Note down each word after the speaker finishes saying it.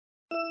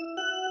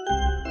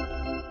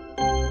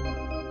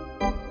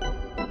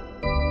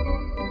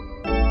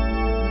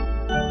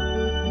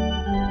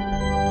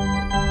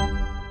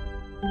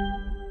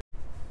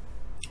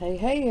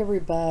Hey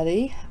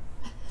everybody.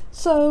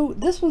 So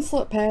this one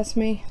slipped past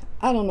me.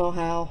 I don't know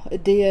how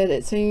it did.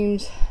 It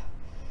seems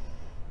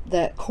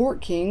that Court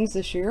Kings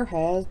this year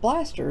has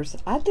blasters.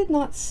 I did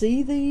not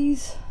see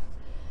these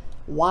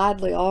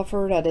widely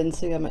offered. I didn't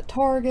see them at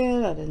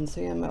Target. I didn't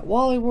see them at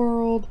Wally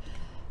World.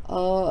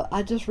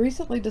 I just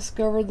recently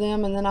discovered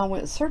them, and then I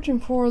went searching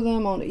for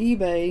them on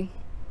eBay,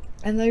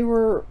 and they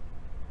were,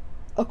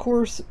 of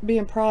course,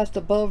 being priced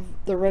above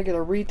the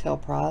regular retail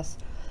price.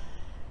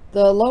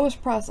 The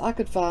lowest price I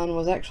could find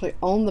was actually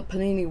on the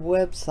Panini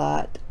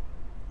website,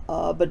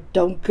 but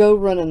don't go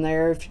running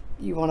there if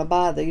you want to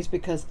buy these,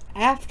 because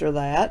after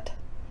that,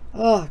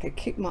 I could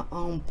kick my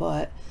own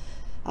butt.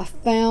 I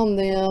found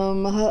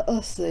them,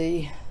 let's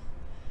see,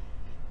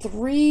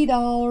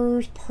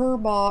 $3 per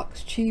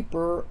box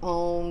cheaper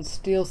on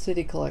Steel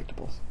City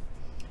Collectibles.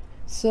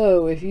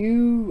 So if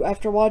you,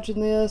 after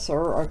watching this,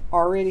 or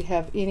already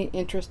have any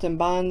interest in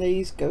buying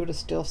these, go to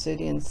Steel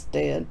City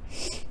instead.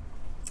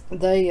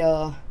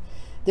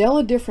 The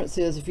only difference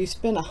is if you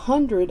spend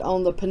 $100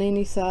 on the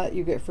Panini site,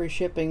 you get free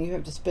shipping. You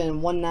have to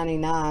spend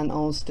 $199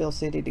 on Steel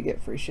City to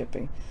get free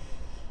shipping.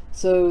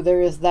 So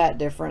there is that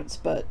difference.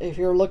 But if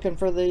you're looking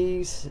for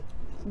these,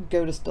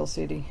 go to Steel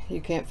City. You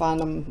can't find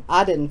them.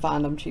 I didn't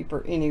find them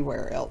cheaper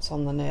anywhere else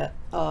on the net.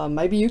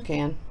 Maybe you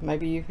can.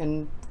 Maybe you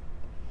can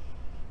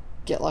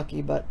get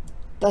lucky. But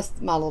that's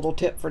my little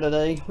tip for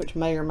today, which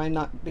may or may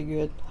not be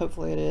good.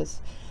 Hopefully it is.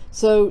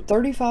 So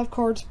 35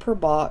 cards per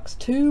box,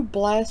 2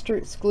 blaster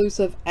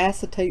exclusive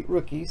acetate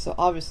rookies. So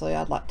obviously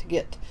I'd like to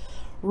get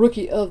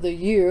Rookie of the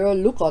Year,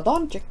 Luka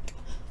Doncic.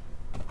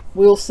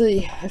 We'll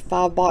see if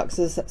 5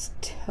 boxes, that's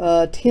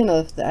 10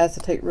 of the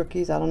acetate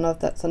rookies. I don't know if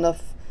that's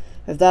enough,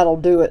 if that'll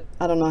do it.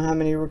 I don't know how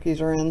many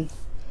rookies are in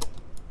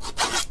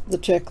the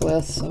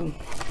checklist. So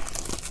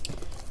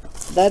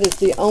that is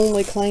the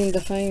only claim to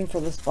fame for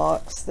this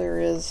box.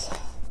 There is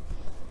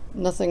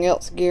nothing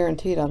else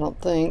guaranteed, I don't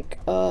think.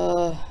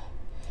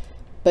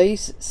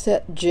 Base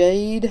set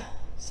Jade,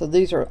 so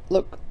these are,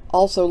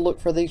 also look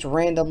for these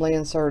randomly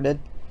inserted.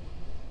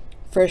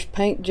 Fresh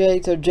paint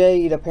Jade, so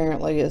Jade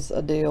apparently is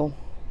a deal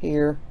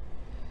here.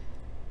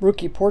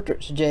 Rookie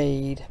portraits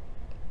Jade,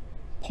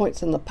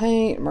 points in the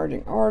paint,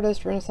 emerging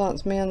artist,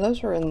 Renaissance man,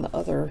 those are in the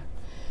other.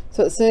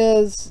 So it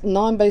says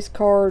non-base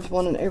cards,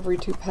 1 in every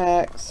 2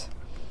 packs.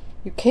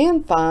 You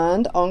can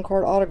find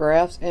on-card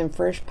autographs and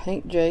fresh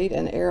paint Jade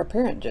and heir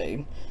apparent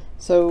Jade,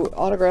 so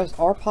autographs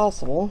are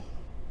possible.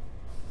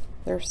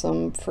 There's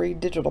some free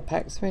digital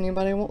packs if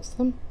anybody wants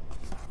them.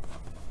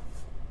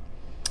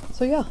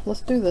 So yeah,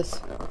 let's do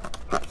this.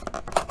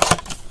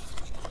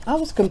 I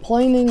was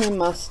complaining in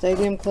my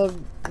Stadium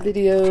Club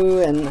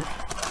video,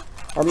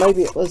 or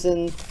maybe it was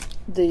in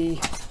the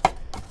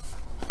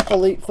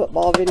Elite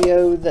Football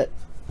video, that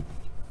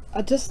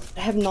I just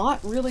have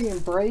not really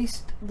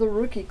embraced the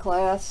rookie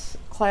classes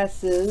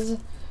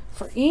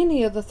for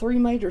any of the 3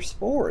 major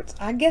sports.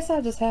 I guess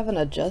I just haven't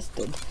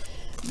adjusted.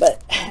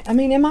 But, I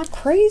mean, am I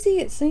crazy?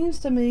 It seems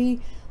to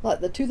me like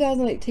the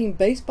 2018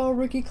 baseball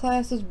rookie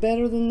class is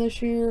better than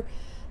this year.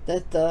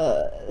 That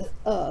the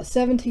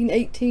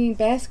 17-18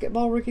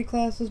 basketball rookie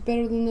class is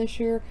better than this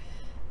year.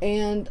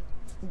 And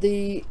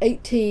the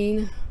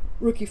 18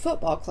 rookie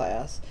football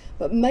class.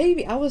 But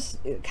maybe I was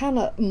kind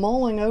of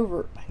mulling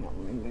over. Hang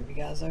on, let me move you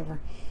guys over.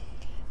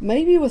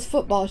 Maybe with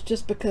football, it's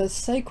just because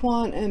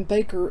Saquon and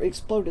Baker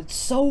exploded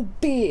so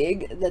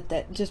big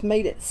that just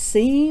made it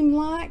seem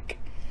like.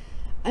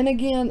 And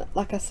again,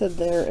 like I said,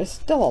 there is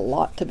still a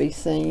lot to be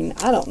seen.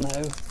 I don't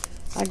know.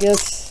 I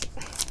guess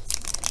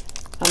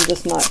I'm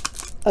just not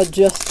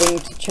adjusting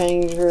to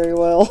change very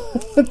well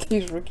with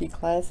these rookie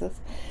classes.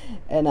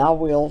 And I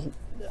will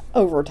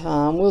over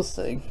time. We'll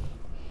see.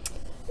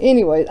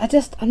 Anyway,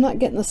 I'm not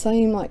getting the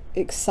same like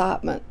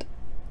excitement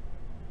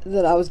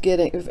that I was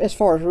getting as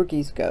far as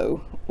rookies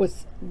go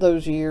with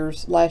those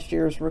years, last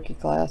year's rookie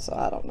class. So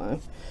I don't know.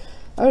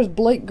 There's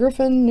Blake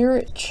Griffin,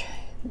 Nurich,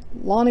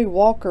 Lonnie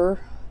Walker.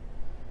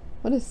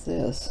 What is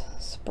this?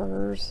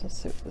 Spurs.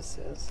 Let's see what this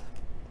is.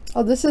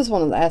 Oh, this is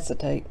one of the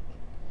acetate.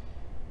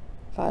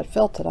 If I had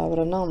felt it, I would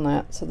have known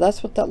that. So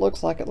that's what that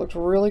looks like. It looks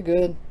really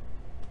good.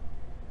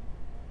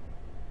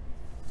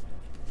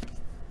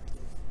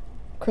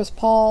 Chris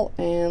Paul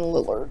and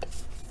Lillard.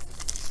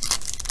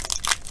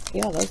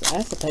 Yeah, those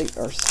acetate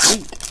are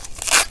sweet.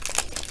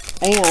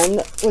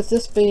 And with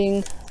this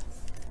being,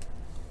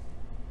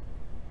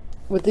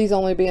 with these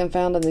only being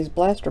found in these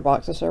blaster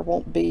boxes, there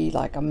won't be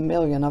like a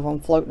million of them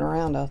floating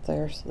around out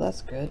there, so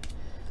that's good.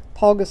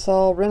 Paul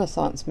Gasol,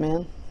 Renaissance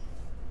man.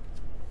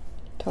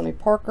 Tony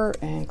Parker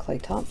and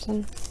Klay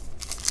Thompson.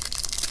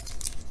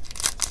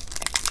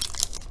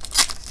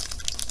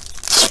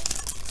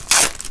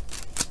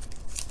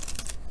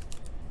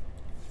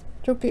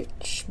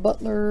 Jokic,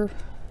 Butler,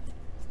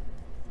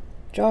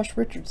 Josh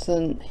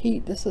Richardson,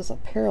 Heat. This is a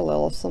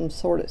parallel of some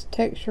sort. It's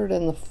textured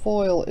and the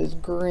foil is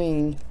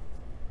green.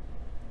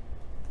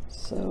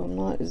 So I'm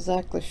not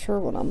exactly sure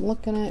what I'm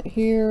looking at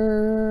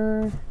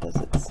here. Does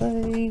it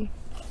say?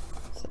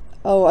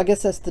 Oh, I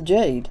guess that's the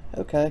jade.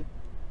 Okay.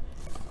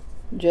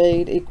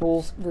 Jade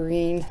equals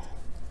green.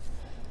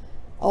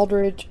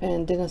 Aldridge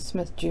and Dennis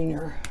Smith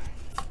Jr.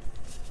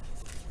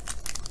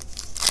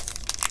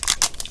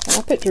 When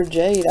I picture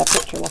Jade, I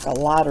picture like a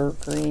lighter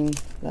green.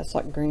 That's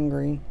like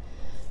green.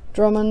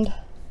 Drummond,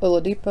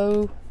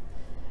 Oladipo,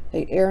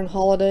 a Aaron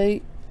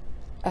Holiday,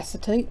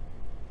 Acetate,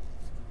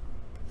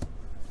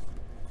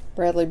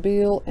 Bradley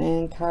Beal,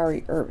 and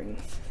Kyrie Irving.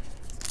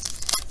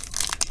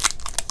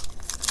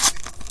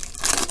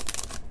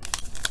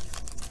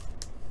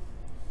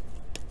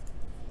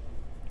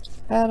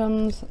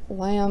 Adams,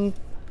 Lamb,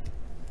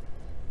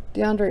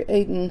 DeAndre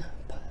Ayton,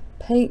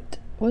 paint,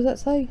 what does that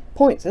say?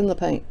 Points in the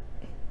paint.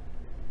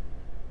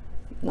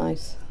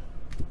 Nice.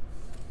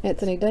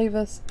 Anthony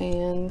Davis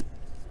and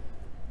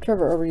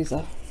Trevor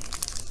Ariza.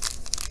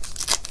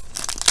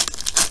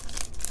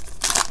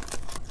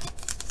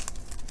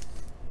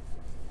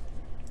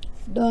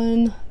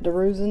 Dunn,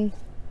 DeRozan,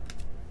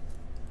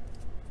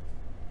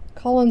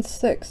 Colin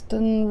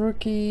Sexton,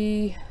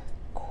 rookie,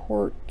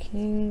 Court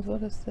Kings,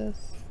 what is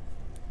this?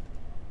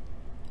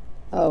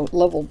 Oh,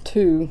 level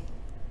 2.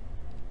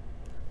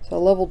 So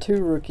level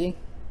 2 rookie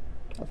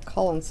of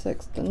Colin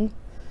Sexton,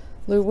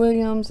 Lou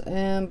Williams,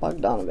 and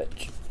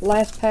Bogdanovich.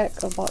 Last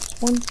pack of box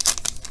 1.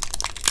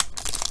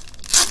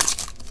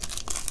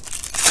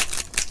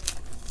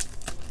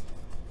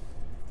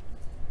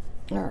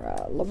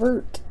 Alright,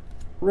 Levert,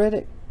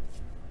 Reddick,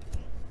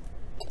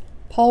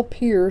 Paul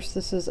Pierce.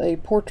 This is a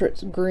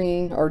Portraits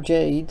green, or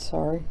jade,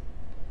 sorry. You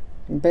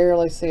can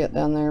barely see it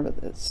down there,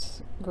 but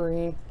it's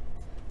green.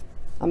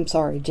 I'm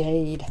sorry,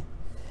 jade.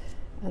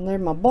 And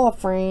there's my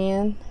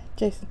boyfriend,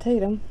 Jason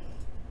Tatum.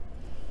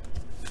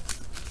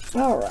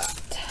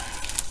 Alright.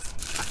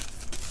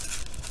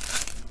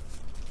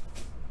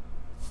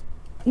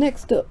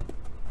 Next up.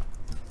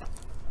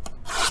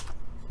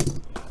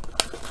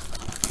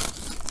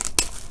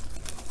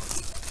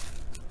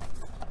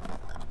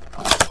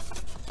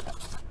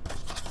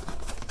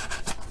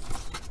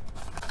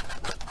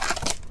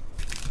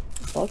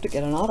 I'd love to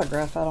get an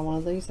autograph out of one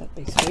of these. That'd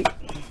be sweet.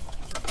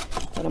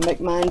 Gonna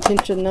make my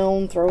intention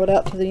known, throw it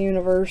out to the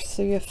universe,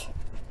 see if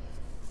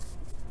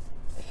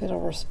it'll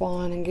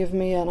respond and give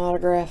me an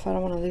autograph out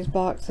of one of these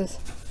boxes.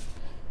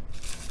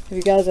 Have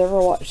you guys ever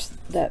watched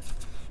that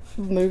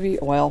movie?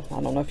 Well,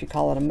 I don't know if you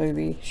call it a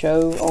movie,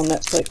 show on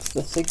Netflix,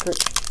 The Secret,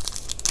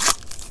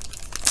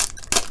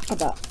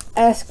 about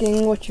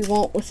asking what you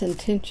want with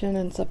intention,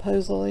 and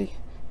supposedly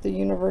the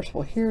universe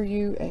will hear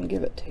you and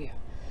give it to you.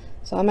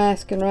 So I'm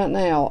asking right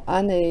now,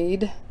 I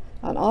need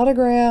an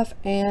autograph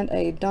and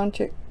a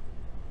Doncic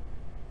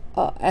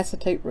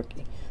Acetate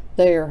rookie.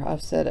 There,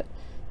 I've said it.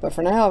 But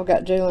for now, I've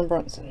got Jalen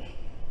Brunson,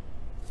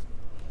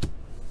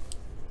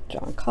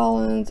 John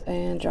Collins,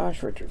 and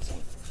Josh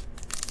Richardson.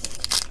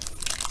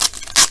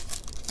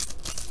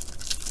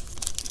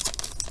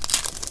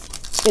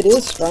 It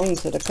is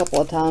strange that a couple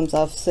of times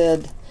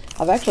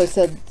I've actually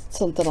said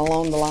something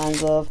along the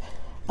lines of,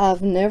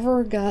 I've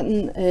never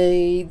gotten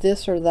a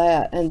this or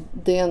that, and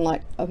then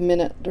like a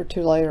minute or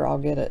two later I'll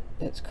get it.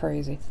 It's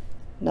crazy.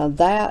 Now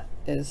that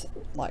is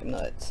like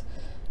nuts.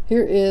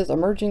 Here is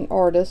emerging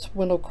artist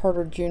Wendell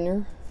Carter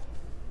Jr.,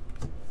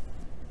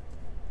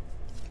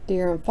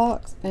 De'Aaron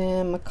Fox,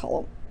 and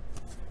McCollum.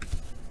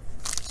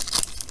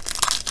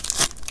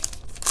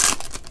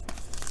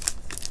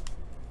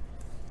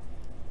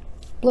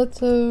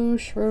 Bledsoe,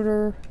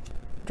 Schroeder,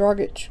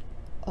 Dragic,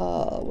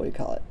 what do you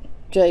call it?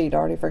 Jade, I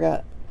already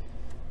forgot.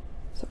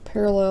 So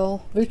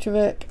parallel,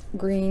 Vucevic,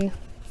 green.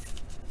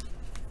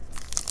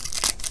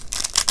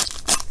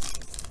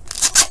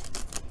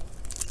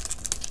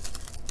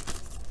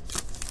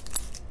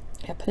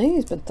 Yeah,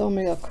 Panini's been throwing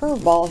me a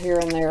curveball here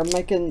and there,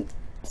 making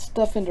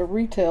stuff into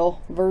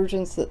retail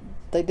versions that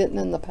they didn't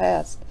in the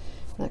past.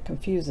 That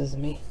confuses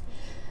me.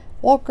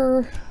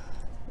 Walker,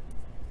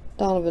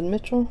 Donovan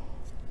Mitchell,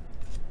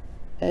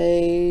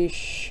 a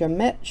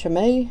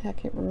Chimay, I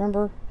can't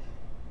remember,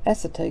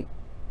 Acetate.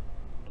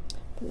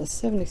 For the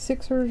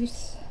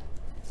 76ers,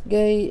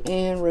 Gay,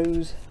 and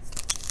Rose.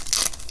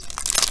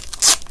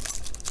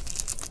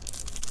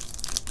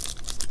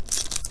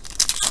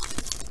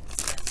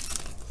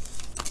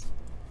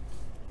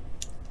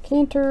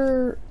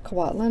 Cantor,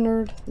 Kawhi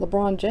Leonard,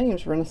 LeBron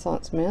James,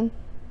 Renaissance Man,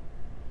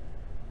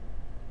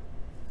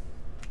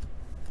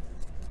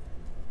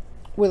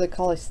 Willie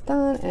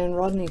Cauley-Stein, and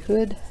Rodney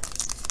Hood.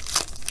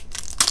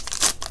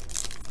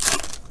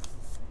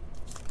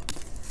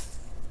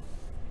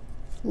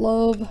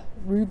 Love,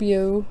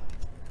 Rubio,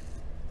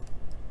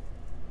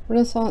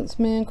 Renaissance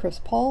Man,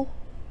 Chris Paul,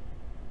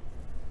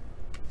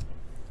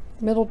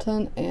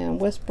 Middleton,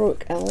 and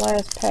Westbrook. And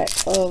last pack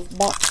of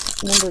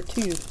box number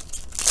 2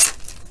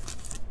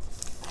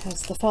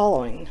 has the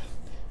following: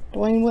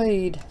 Dwayne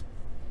Wade,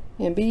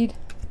 Embiid,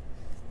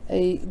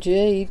 a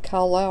Jade,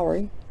 Kyle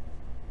Lowry,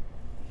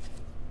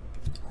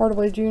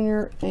 Hardaway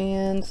Jr.,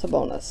 and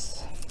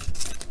Sabonis.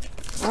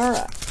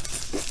 Alright.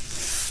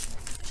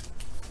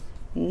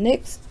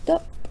 Next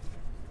up,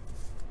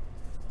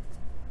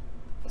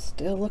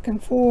 still looking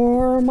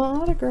for my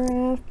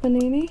autograph,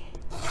 Panini.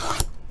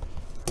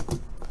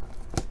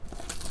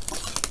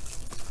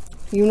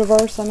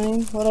 Universe, I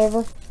mean,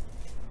 whatever.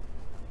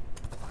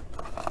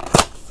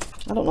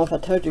 I don't know if I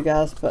told you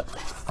guys, but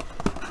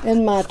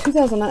in my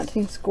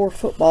 2019 Score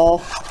Football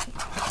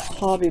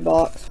hobby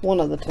box, one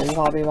of the two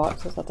hobby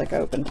boxes, I think I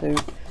opened two,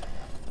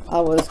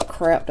 I was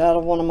crapped out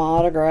of one of my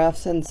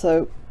autographs, and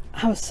so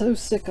I was so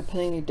sick of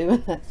Panini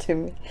doing that to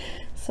me.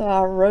 So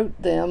I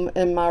wrote them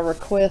in my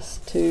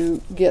request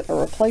to get a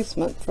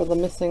replacement for the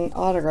missing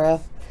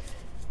autograph.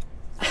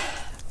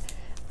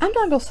 I'm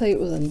not going to say it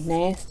was a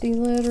nasty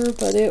letter,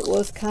 but it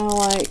was kind of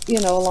like,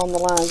 you know, along the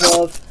lines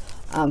of,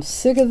 I'm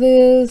sick of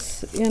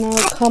this, you know,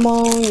 come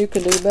on, you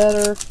can do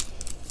better.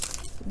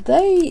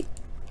 They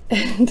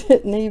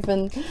didn't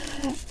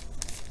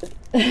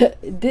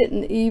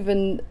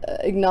even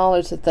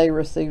acknowledge that they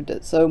received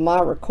it. So my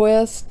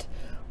request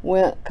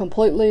went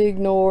completely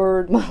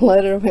ignored. My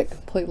letter went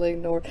completely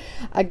ignored.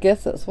 I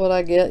guess that's what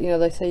I get. You know,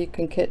 they say you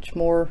can catch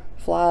more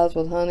flies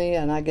with honey,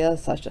 and I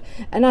guess I should.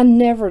 And I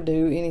never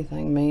do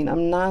anything mean.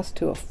 I'm nice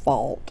to a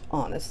fault,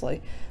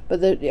 honestly.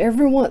 But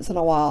every once in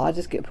a while, I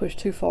just get pushed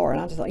too far, and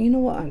I just like, you know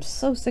what? I'm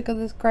so sick of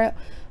this crap.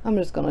 I'm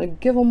just gonna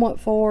give them what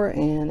for,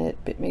 and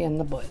it bit me in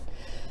the butt.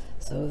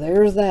 So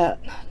there's that.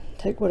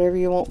 Take whatever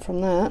you want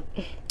from that.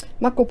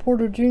 Michael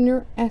Porter Jr.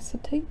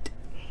 Acetate.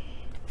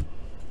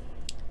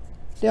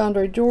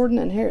 DeAndre Jordan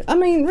and Harris. I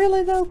mean,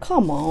 really though?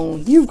 Come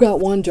on. You've got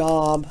one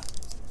job.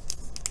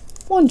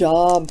 One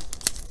job.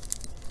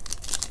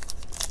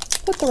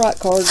 Put the right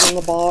cards in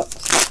the box.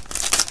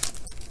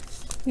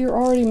 You're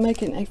already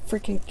making a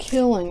freaking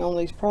killing on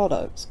these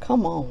products.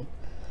 Come on.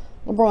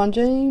 LeBron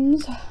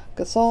James.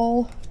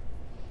 Gasol.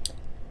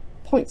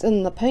 Points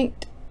in the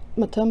paint.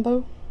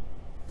 Mutombo.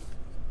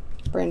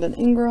 Brandon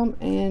Ingram.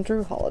 And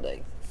Drew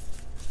Holiday.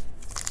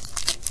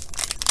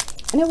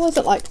 And it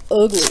wasn't like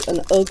an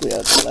ugly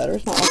letter.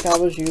 It's not like I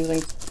was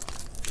using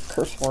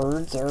curse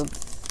words or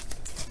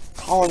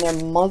calling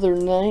their mother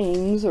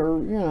names or,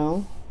 you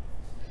know.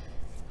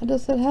 I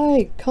just said,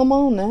 hey, come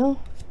on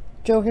now.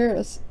 Joe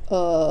Harris.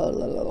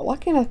 Why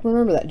can't I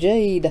remember that?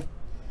 Jade.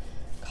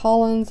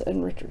 Collins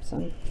and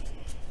Richardson.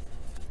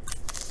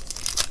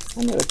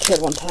 I knew a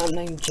kid one time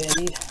named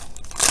Jade.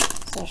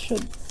 So I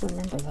should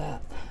remember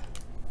that.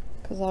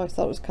 Because I always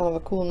thought it was kind of a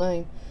cool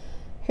name.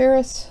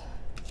 Harris.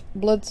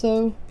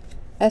 Bledsoe.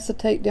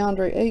 Acetate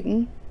DeAndre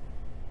Ayton.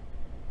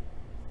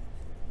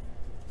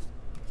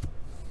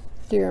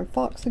 De'Aaron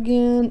Fox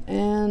again.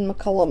 And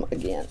McCollum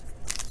again.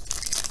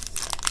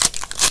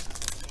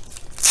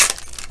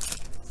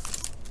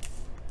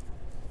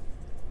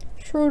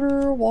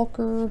 Schroeder,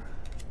 Walker,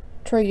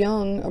 Trae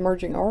Young,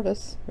 emerging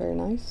artists. Very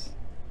nice.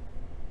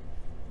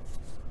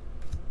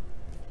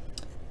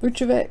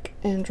 Vucevic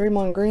and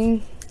Draymond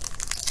Green.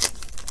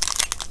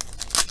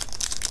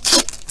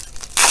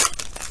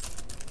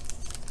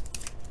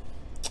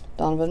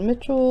 Donovan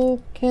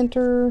Mitchell,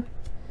 Cantor,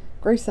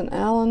 Grayson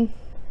Allen.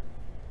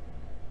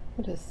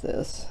 What is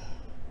this?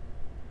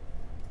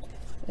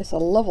 It's a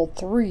level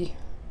 3.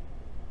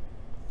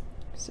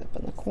 It's up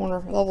in the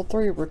corner. Level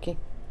 3 rookie.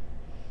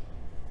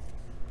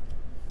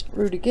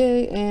 Rudy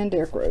Gay and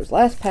Derrick Rose.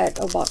 Last pack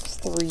of box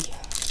 3.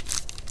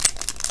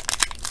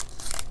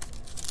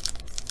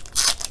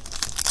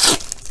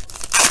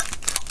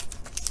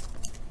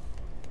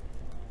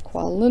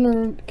 Kawhi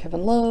Leonard,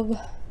 Kevin Love,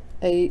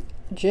 a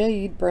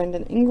Jade,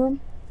 Brandon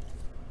Ingram,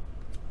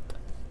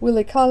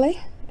 Willie Cauley,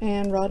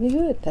 and Rodney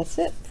Hood. That's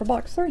it for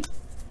box 3.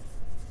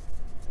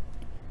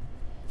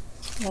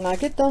 When I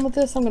get done with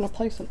this, I'm going to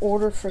place an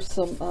order for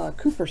some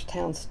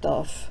Cooperstown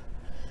stuff.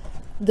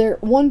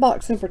 One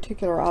box in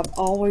particular I've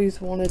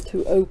always wanted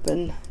to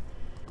open.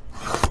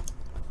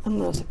 I'm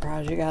going to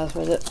surprise you guys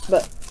with it,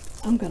 but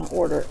I'm going to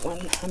order it when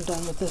I'm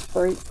done with this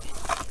break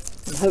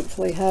and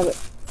hopefully have it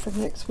for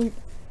next week.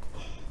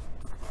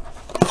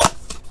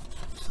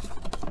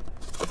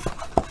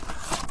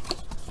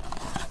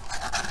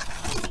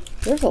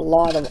 There's a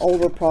lot of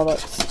older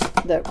products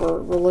that were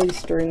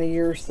released during the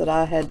years that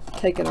I had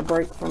taken a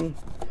break from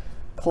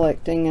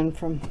collecting and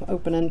from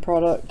opening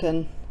product,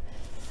 and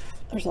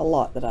there's a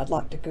lot that I'd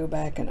like to go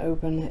back and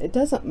open. It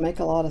doesn't make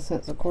a lot of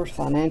sense, of course,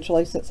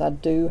 financially, since I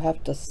do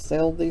have to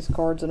sell these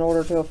cards in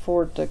order to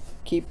afford to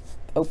keep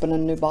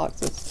opening new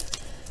boxes.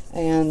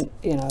 And,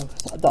 you know,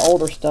 the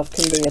older stuff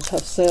can be a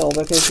tough sell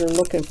because you're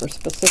looking for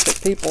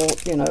specific people,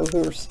 you know,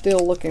 who are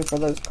still looking for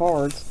those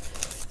cards.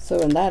 So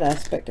in that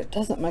aspect, it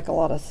doesn't make a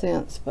lot of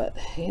sense, but,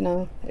 you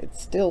know, it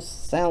still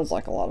sounds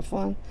like a lot of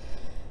fun.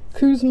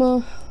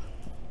 Kuzma,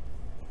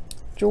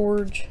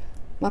 George,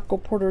 Michael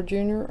Porter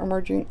Jr.,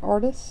 emerging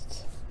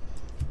artists,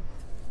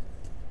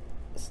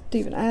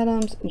 Steven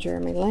Adams, and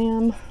Jeremy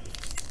Lamb.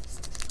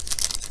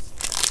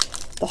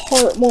 The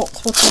heart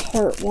wants what the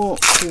heart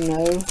wants, you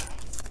know.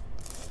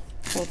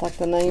 Sounds like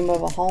the name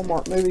of a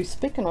Hallmark movie.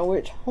 Speaking of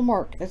which,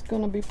 Hallmark is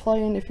going to be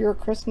playing, if you're a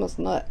Christmas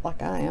nut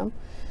like I am,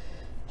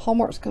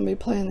 Hallmark's going to be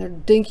playing their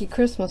dinky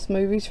Christmas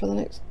movies for the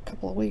next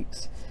couple of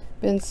weeks.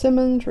 Ben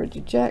Simmons,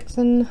 Reggie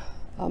Jackson,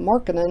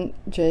 Markkanen,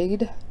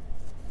 Jade,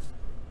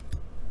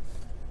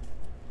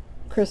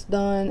 Chris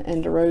Dunn,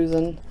 and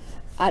DeRozan.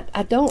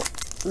 I don't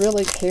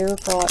really care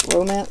for like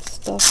romance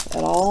stuff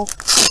at all,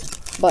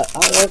 but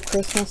I love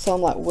Christmas, so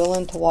I'm like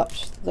willing to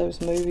watch those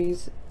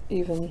movies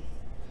even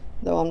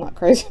though I'm not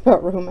crazy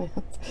about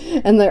romance.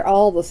 And they're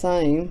all the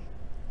same.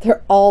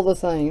 They're all the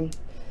same.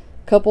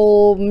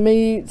 Couple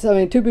meets, I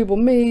mean, two people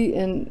meet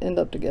and end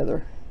up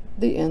together.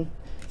 The end.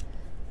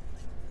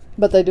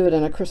 But they do it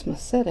in a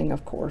Christmas setting,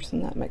 of course,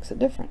 and that makes a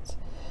difference.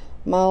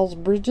 Miles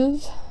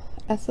Bridges,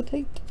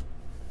 Acetate.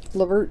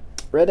 Levert,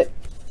 Reddick.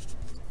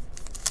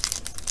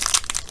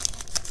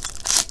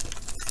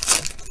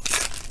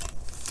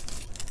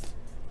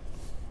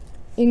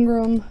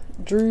 Ingram,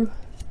 Drew.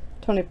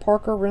 Tony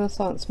Parker,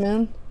 Renaissance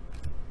Men.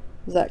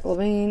 Zach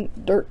Levine,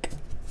 Dirk.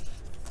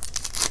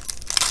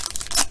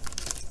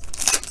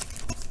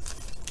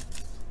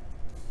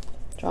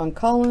 John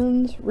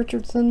Collins,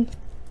 Richardson.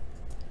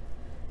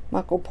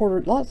 Michael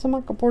Porter, lots of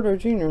Michael Porter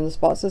Jr. in this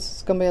box. This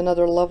is going to be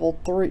another level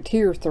 3,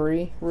 tier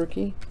 3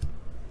 rookie.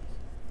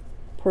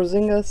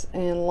 Porzingis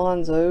and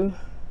Lonzo,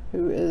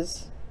 who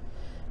is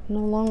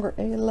no longer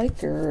a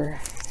Laker.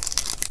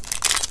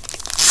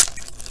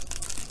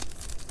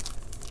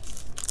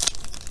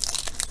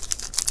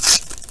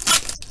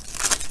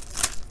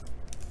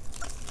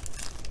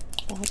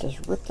 Oh, I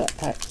just ripped that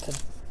pack to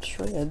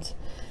shreds.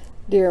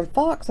 De'Aaron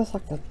Fox, that's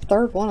like the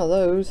third one of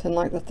those, and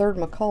like the third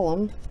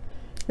McCollum.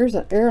 Here's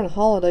an Aaron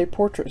Holiday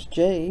Portraits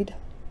Jade.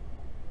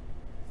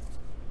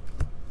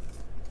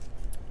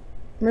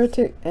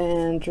 Meritic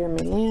and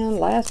Jeremy Lin.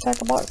 Last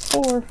pack of box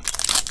 4.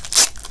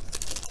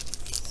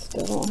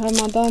 Still don't have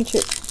my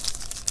Doncic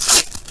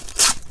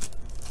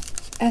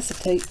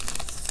Acetate.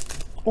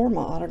 Or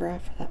my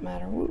autograph for that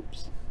matter.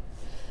 Whoops.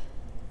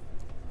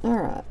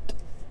 Alright.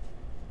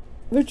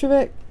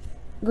 Vucevic,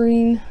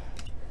 green.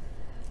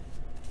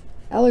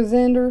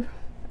 Alexander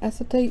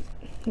Acetate.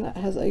 That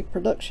has a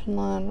production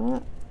line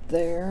right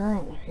there. I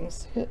don't know if you can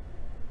see it.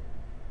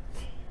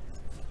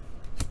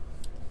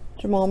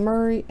 Jamal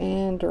Murray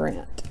and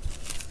Durant.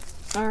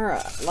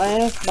 Alright,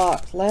 last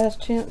box.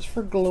 Last chance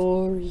for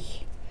glory.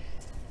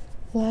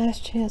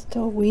 Last chance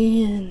to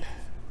win.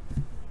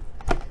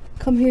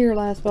 Come here,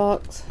 last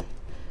box.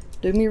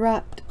 Do me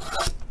right.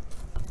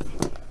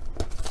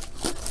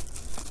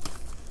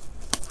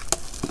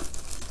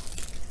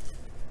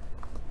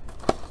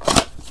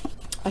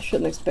 I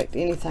shouldn't expect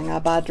anything I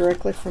buy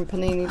directly from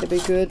Panini to be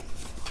good.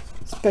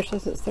 Especially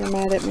since they're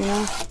mad at me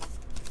now.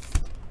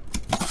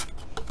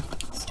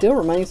 Still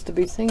remains to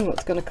be seen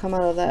what's going to come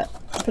out of that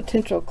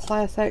potential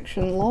class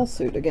action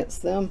lawsuit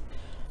against them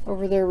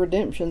over their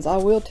redemptions. I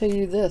will tell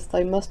you this,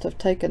 they must have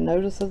taken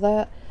notice of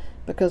that,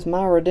 because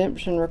my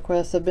redemption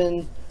requests have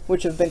been,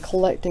 which have been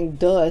collecting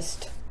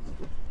dust,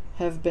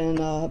 have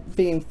been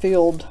being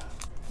filled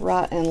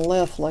right and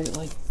left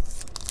lately.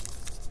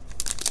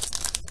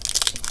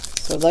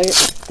 So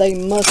they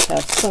must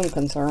have some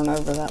concern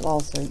over that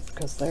lawsuit,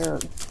 because they're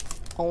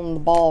on the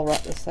ball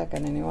right this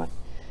second anyway.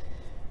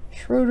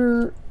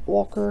 Schroeder,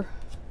 Walker,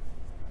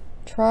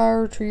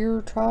 Trier,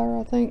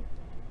 I think.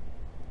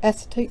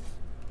 Acetate,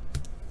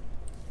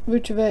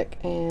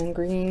 Vucevic, and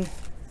green.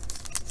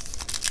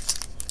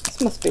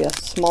 This must be a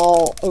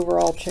small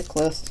overall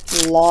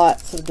checklist.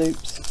 Lots of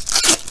dupes.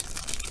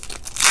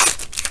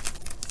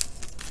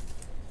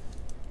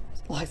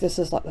 Like this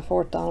is like the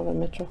 4th Donovan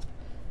Mitchell.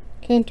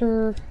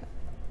 Cantor,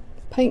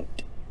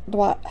 Paint,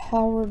 Dwight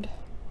Howard.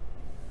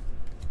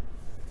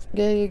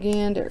 Gay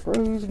again, Derrick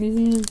Rose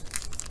again.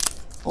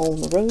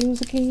 On the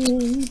Rose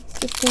again.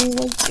 Just can't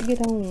wait to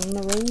get on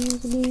the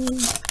Rose again.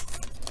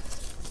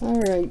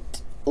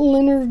 Alright.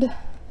 Leonard,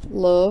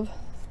 Love.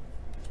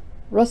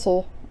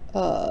 Russell,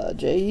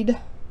 Jade.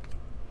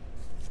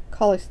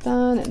 Cauley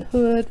Stein and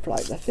Hood for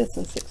like the 5th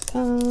and 6th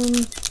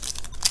time.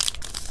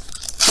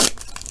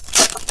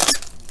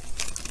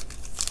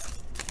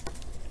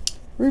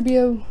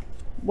 Rubio,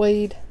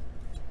 Wade.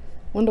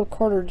 Wendell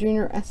Carter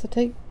Jr.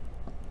 Acetate.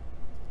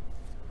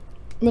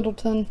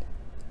 Middleton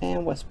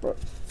and Westbrook.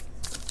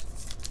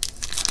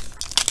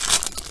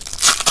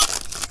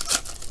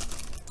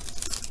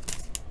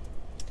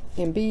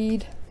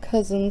 Embiid,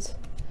 Cousins,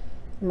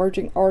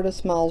 Emerging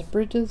Artist Miles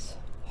Bridges,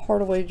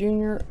 Hardaway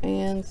Jr.,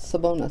 and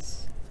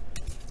Sabonis.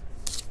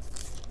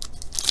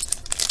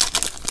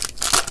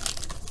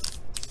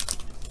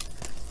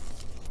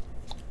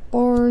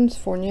 Barnes,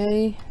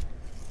 Fournier,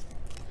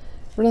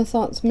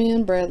 Renaissance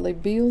Men, Bradley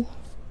Beal,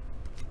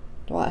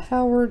 Dwight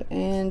Howard,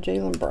 and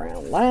Jaylen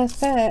Brown. Last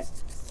pack.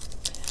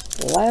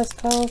 Last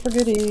call for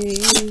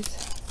goodies.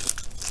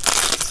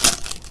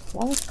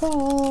 Last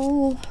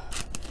call.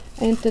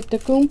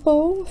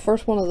 Antetokounmpo,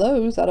 first one of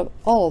those out of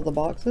all of the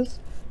boxes.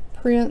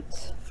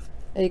 Prince,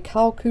 a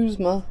Kyle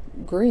Kuzma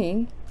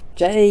green.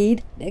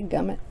 Jade,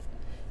 dadgummit.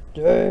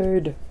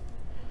 Jade.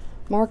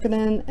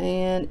 Marketing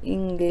and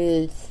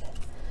Ingles.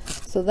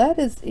 So that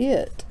is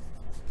it,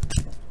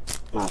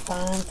 my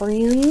fine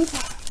friends.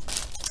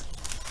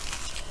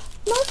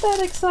 Not that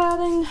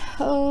exciting.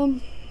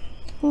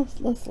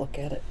 Let's look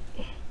at it.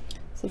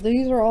 So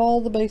these are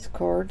all the base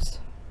cards.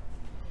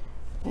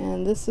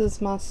 And this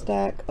is my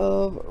stack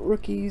of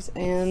rookies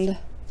and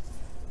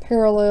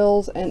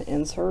parallels and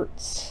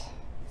inserts.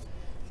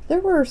 There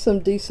were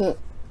some decent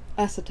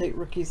acetate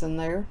rookies in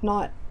there.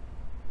 Not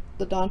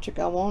the Doncic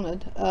I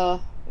wanted.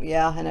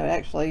 Yeah, and it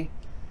actually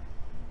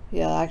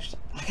Yeah, actually,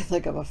 I can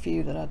think of a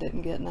few that I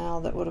didn't get now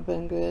that would have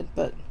been good,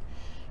 but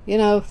you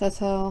know, that's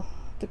how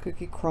the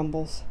cookie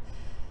crumbles.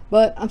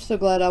 But I'm still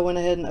glad I went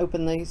ahead and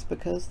opened these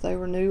because they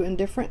were new and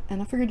different,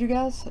 and I figured you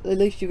guys, at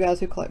least you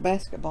guys who collect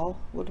basketball,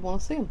 would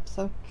want to see them.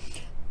 So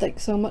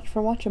thanks so much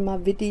for watching my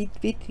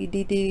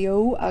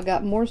video. I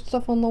got more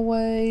stuff on the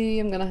way.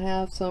 I'm gonna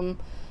have some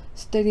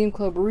Stadium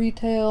Club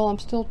retail. I'm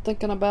still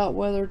thinking about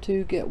whether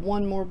to get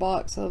one more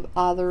box of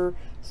either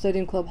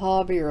Stadium Club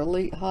Hobby or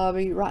Elite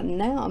Hobby. Right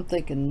now I'm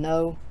thinking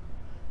no,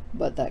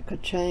 but that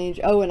could change.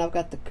 Oh, and I've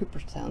got the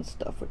Cooperstown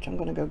stuff, which I'm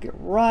gonna go get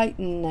right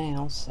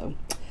now. So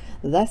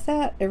that's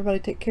that. Everybody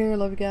take care.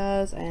 Love you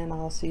guys, and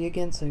I'll see you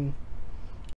again soon.